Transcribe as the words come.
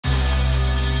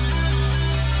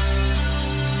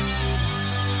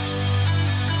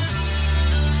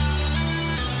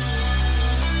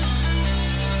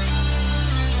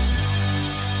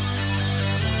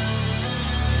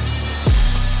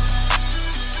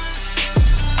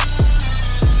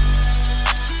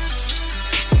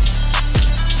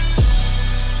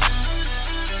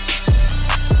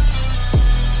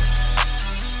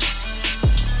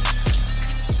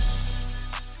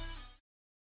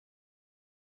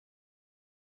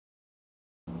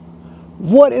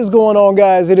What is going on,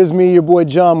 guys? It is me, your boy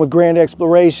John with Grand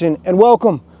Exploration, and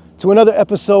welcome to another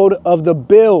episode of The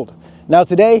Build. Now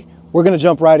today, we're gonna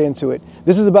jump right into it.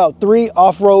 This is about 3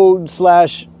 off-road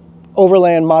 /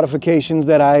 overland modifications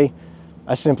that I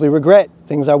simply regret.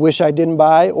 Things I wish I didn't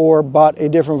buy or bought a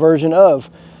different version of.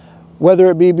 Whether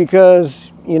it be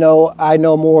because, I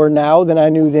know more now than I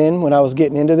knew then when I was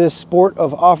getting into this sport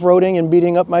of off-roading and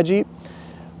beating up my Jeep,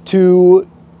 to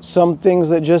some things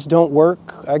that just don't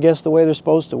work, I guess, the way they're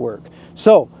supposed to work.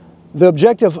 So the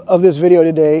objective of this video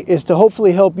today is to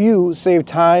hopefully help you save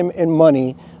time and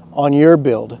money on your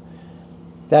build.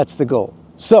 That's the goal.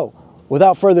 So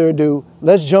without further ado,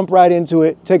 let's jump right into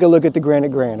it. Take a look at the Granite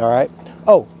Grand, all right?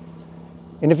 Oh,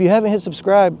 and if you haven't hit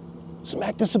subscribe,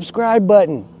 smack the subscribe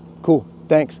button. Cool,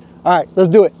 thanks. All right, let's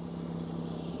do it.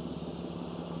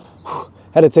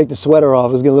 Had to take the sweater off,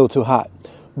 it was getting a little too hot.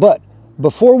 But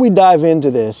before we dive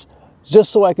into this,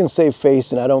 just so I can save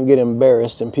face and I don't get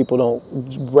embarrassed and people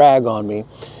don't rag on me,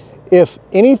 if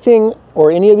anything or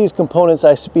any of these components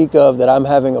I speak of that I'm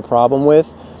having a problem with,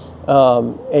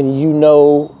 and you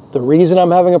know the reason I'm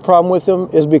having a problem with them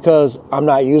is because I'm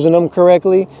not using them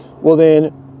correctly, well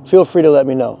then feel free to let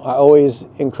me know. I always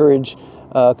encourage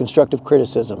constructive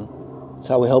criticism. That's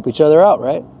how we help each other out,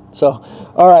 right? So,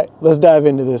 all right, let's dive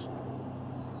into this.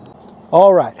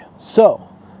 All right, so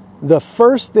the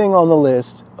first thing on the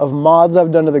list of mods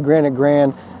I've done to the Granite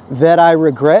Grand that I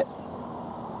regret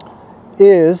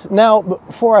is, now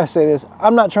before I say this,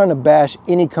 I'm not trying to bash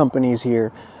any companies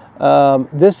here.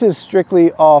 This is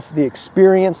strictly off the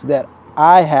experience that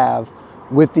I have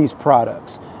with these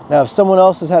products. Now, if someone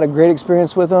else has had a great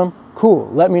experience with them,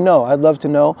 cool, let me know. I'd love to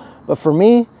know. But for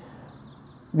me,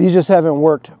 these just haven't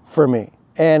worked for me.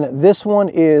 And this one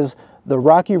is the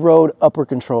Rocky Road upper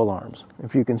control arms.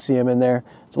 If you can see them in there,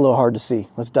 it's a little hard to see.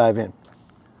 Let's dive in.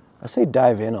 I say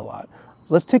dive in a lot.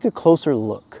 Let's take a closer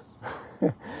look.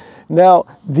 Now,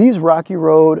 these Rocky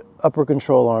Road upper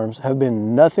control arms have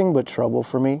been nothing but trouble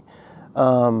for me.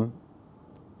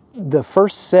 The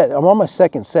first set, I'm on my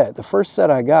second set. The first set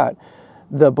I got,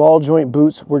 the ball joint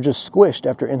boots were just squished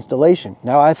after installation.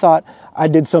 Now, I thought I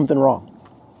did something wrong.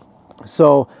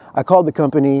 So I called the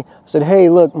company, I said, hey,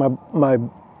 look,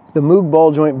 the Moog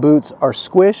ball joint boots are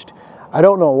squished. I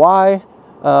don't know why.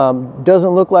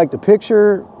 Doesn't look like the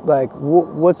picture. Like,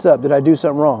 what's up? Did I do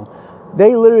something wrong?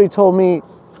 They literally told me,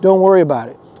 don't worry about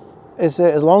it. It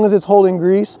said, as long as it's holding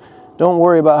grease, don't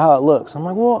worry about how it looks. I'm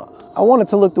like, well, I want it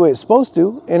to look the way it's supposed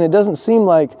to, and it doesn't seem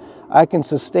like I can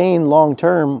sustain long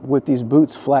term with these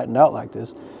boots flattened out like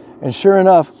this. And sure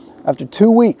enough, after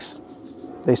 2 weeks,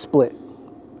 they split,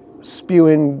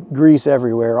 spewing grease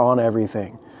everywhere on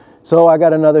everything. So I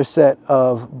got another set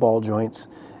of ball joints,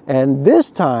 and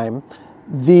this time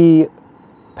the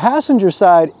passenger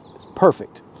side is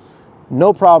perfect.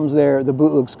 No problems there. The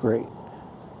boot looks great.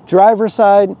 Driver's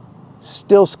side,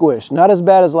 still squished. Not as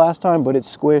bad as last time, but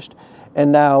it's squished.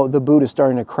 And now the boot is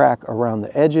starting to crack around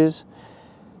the edges.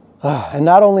 And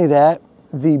not only that,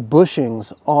 the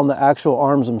bushings on the actual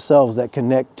arms themselves that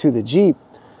connect to the Jeep,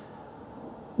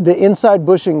 the inside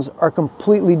bushings are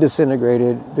completely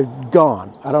disintegrated. They're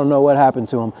gone. I don't know what happened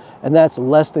to them. And that's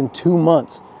less than 2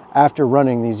 months after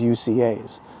running these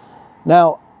UCAs.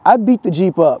 Now, I beat the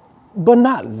Jeep up, but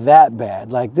not that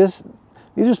bad. Like these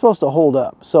are supposed to hold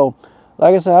up. So,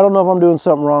 like I said, I don't know if I'm doing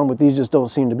something wrong, but these just don't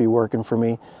seem to be working for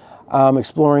me. I'm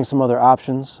exploring some other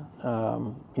options,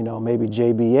 maybe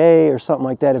JBA or something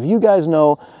like that. If you guys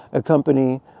know a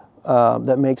company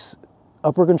that makes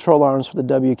upper control arms for the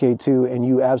WK2 and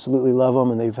you absolutely love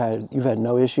them and you've had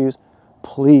no issues,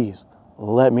 please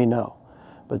let me know.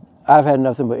 But I've had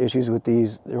nothing but issues with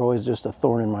these. They're always just a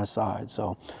thorn in my side.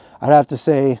 So I'd have to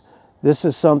say this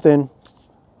is something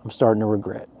I'm starting to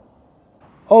regret.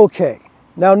 Okay,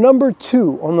 now number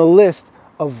 2 on the list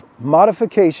of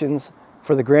modifications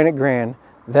for the Granite Grand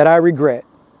that I regret.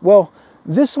 Well,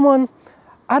 this one,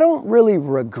 I don't really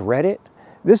regret it.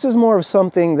 This is more of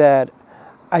something that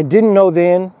I didn't know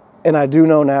then, and I do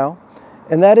know now,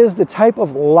 and that is the type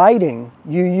of lighting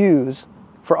you use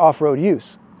for off-road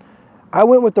use. I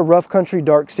went with the Rough Country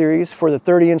Dark series for the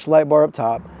 30-inch light bar up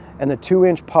top and the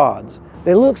 2-inch pods.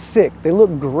 They look sick. They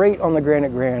look great on the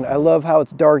Granite Grand. I love how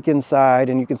it's dark inside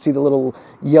and you can see the little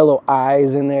yellow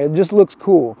eyes in there. It just looks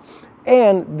cool.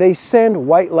 And they send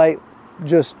white light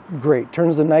just great.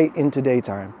 Turns the night into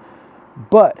daytime.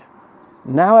 But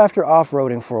now after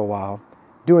off-roading for a while,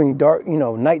 doing dark,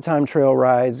 nighttime trail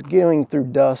rides, going through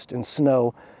dust and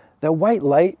snow, that white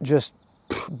light just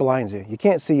blinds you. You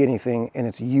can't see anything and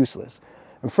it's useless.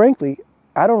 And frankly,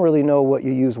 I don't really know what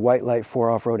you use white light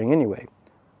for off-roading anyway.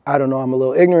 I don't know, I'm a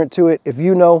little ignorant to it. If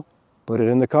you know, put it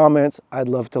in the comments. I'd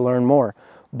love to learn more.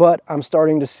 But I'm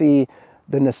starting to see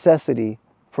the necessity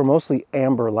for mostly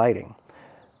amber lighting.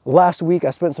 Last week,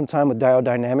 I spent some time with Diode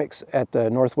Dynamics at the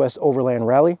Northwest Overland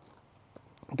Rally.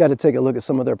 Got to take a look at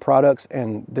some of their products,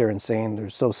 and they're insane. They're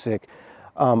so sick.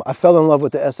 I fell in love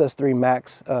with the SS3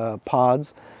 Max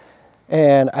pods,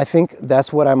 and I think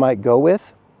that's what I might go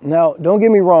with. Now, don't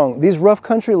get me wrong. These rough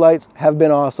country lights have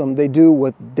been awesome. They do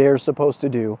what they're supposed to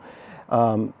do.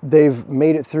 They've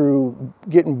made it through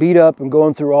getting beat up and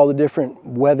going through all the different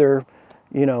weather.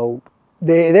 You know,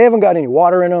 they haven't got any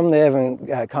water in them. They haven't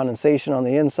got condensation on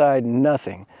the inside,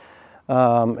 nothing.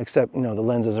 Except, you know, the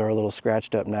lenses are a little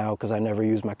scratched up now because I never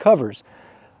use my covers.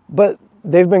 But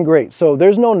they've been great. So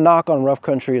there's no knock on rough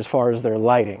country as far as their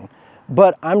lighting.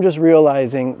 But I'm just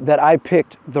realizing that I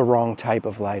picked the wrong type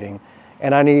of lighting,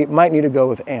 and I might need to go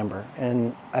with amber.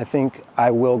 And I think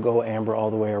I will go amber all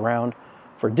the way around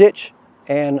for ditch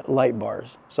and light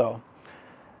bars. So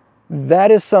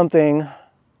that is something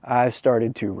I've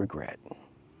started to regret.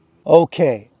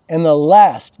 Okay, and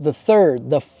the third,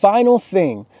 the final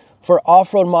thing for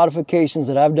off-road modifications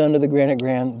that I've done to the Granite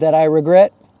Grand that I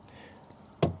regret,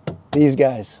 these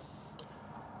guys.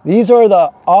 These are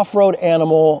the Off-Road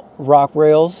Animal rock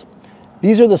rails.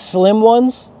 These are the slim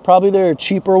ones, probably they're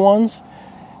cheaper ones.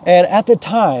 And at the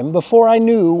time, before I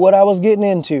knew what I was getting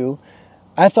into,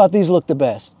 I thought these looked the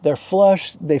best. They're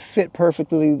flush, they fit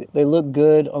perfectly, they look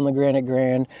good on the Granite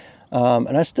Grand,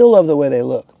 and I still love the way they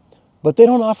look. But they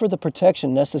don't offer the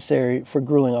protection necessary for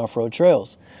grueling off-road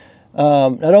trails. Now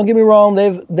don't get me wrong,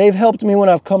 they've helped me when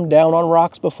I've come down on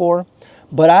rocks before,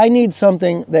 but I need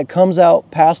something that comes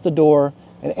out past the door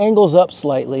and angles up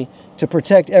slightly to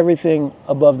protect everything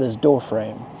above this door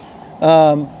frame.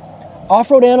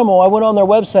 Off-Road Animal, I went on their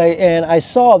website and I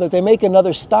saw that they make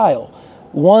another style,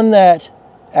 one that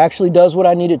actually does what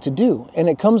I need it to do, and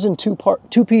it comes in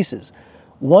two pieces.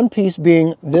 One piece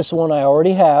being this one I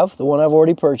already have, the one I've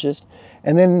already purchased,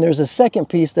 and then there's a second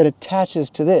piece that attaches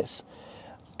to this.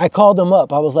 I called them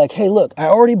up. I was like, hey, look, I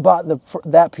already bought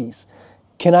that piece.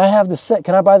 Can I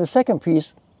buy the second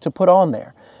piece to put on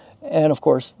there? And of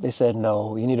course, they said,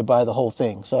 no, you need to buy the whole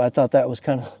thing. So I thought that was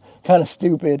kind of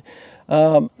stupid.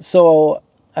 So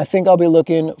I think I'll be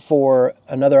looking for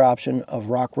another option of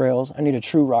rock rails. I need a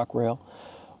true rock rail,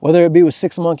 whether it be with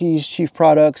Six Monkeys, Chief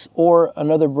Products, or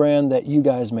another brand that you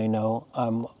guys may know.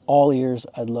 I'm all ears.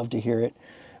 I'd love to hear it.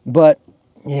 But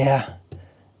yeah,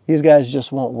 these guys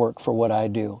just won't work for what I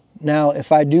do. Now,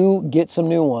 if I do get some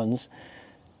new ones,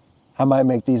 I might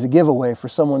make these a giveaway for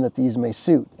someone that these may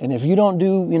suit. And if you don't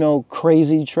do, you know,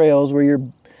 crazy trails where you're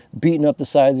beating up the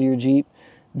sides of your Jeep,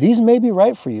 these may be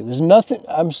right for you. There's nothing,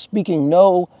 I'm speaking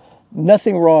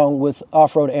nothing wrong with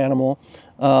Off-Road Animal.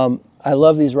 I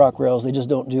love these rock rails. They just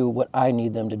don't do what I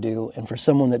need them to do. And for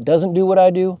someone that doesn't do what I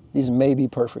do, these may be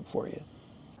perfect for you.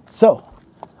 So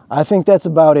I think that's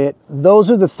about it. Those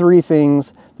are the three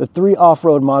things, the three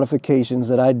off-road modifications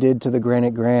that I did to the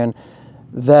Granite Grand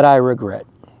that I regret.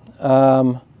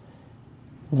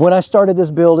 When I started this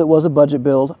build, it was a budget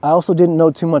build. I also didn't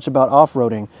know too much about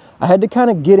off-roading. I had to kind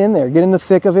of get in there, get in the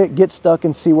thick of it, get stuck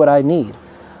and see what I need.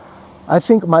 I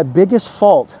think my biggest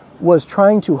fault was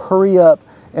trying to hurry up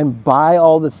and buy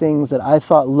all the things that I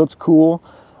thought looked cool.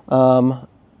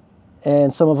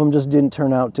 And some of them just didn't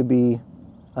turn out to be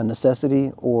a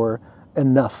necessity or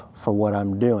enough for what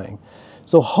I'm doing.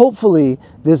 So hopefully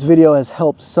this video has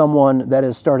helped someone that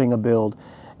is starting a build,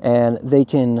 and they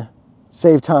can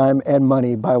save time and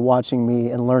money by watching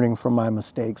me and learning from my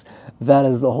mistakes. That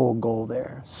is the whole goal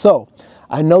there. So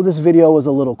I know this video was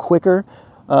a little quicker.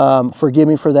 Forgive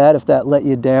me for that if that let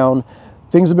you down.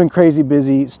 Things have been crazy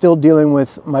busy, still dealing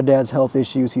with my dad's health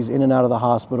issues. He's in and out of the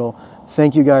hospital.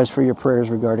 Thank you guys for your prayers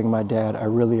regarding my dad. I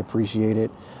really appreciate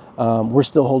it. We're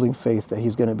still holding faith that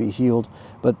he's going to be healed,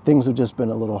 but things have just been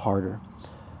a little harder.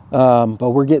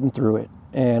 But we're getting through it,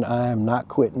 and I am not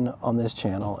quitting on this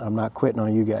channel, and I'm not quitting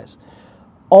on you guys.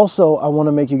 Also, I want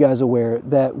to make you guys aware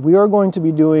that we are going to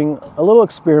be doing a little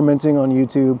experimenting on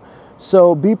YouTube,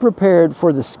 so be prepared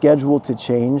for the schedule to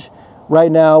change.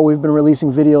 Right now, we've been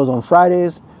releasing videos on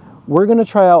Fridays. We're going to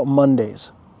try out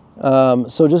Mondays.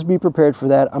 So just be prepared for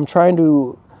that. I'm trying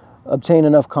to obtain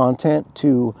enough content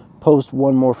to post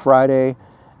one more Friday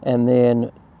and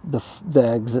then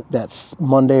that's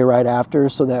Monday right after,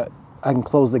 so that I can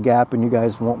close the gap and you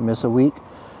guys won't miss a week.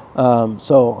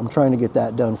 So I'm trying to get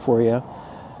that done for you.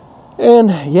 And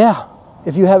yeah,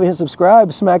 if you haven't hit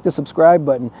subscribe, smack the subscribe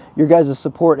button. Your guys'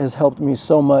 support has helped me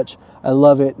so much. I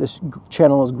love it. This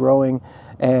channel is growing,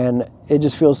 and it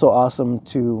just feels so awesome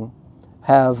to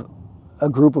have a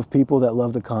group of people that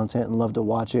love the content and love to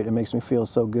watch it. It makes me feel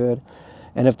so good.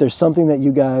 And if there's something that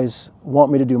you guys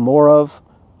want me to do more of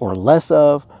or less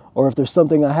of, or if there's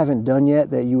something I haven't done yet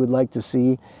that you would like to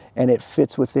see and it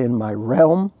fits within my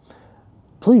realm,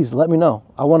 please let me know.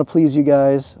 I want to please you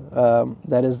guys.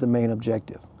 That is the main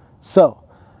objective. So,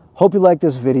 hope you like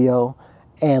this video.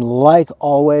 And like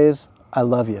always, I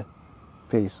love you.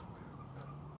 Peace.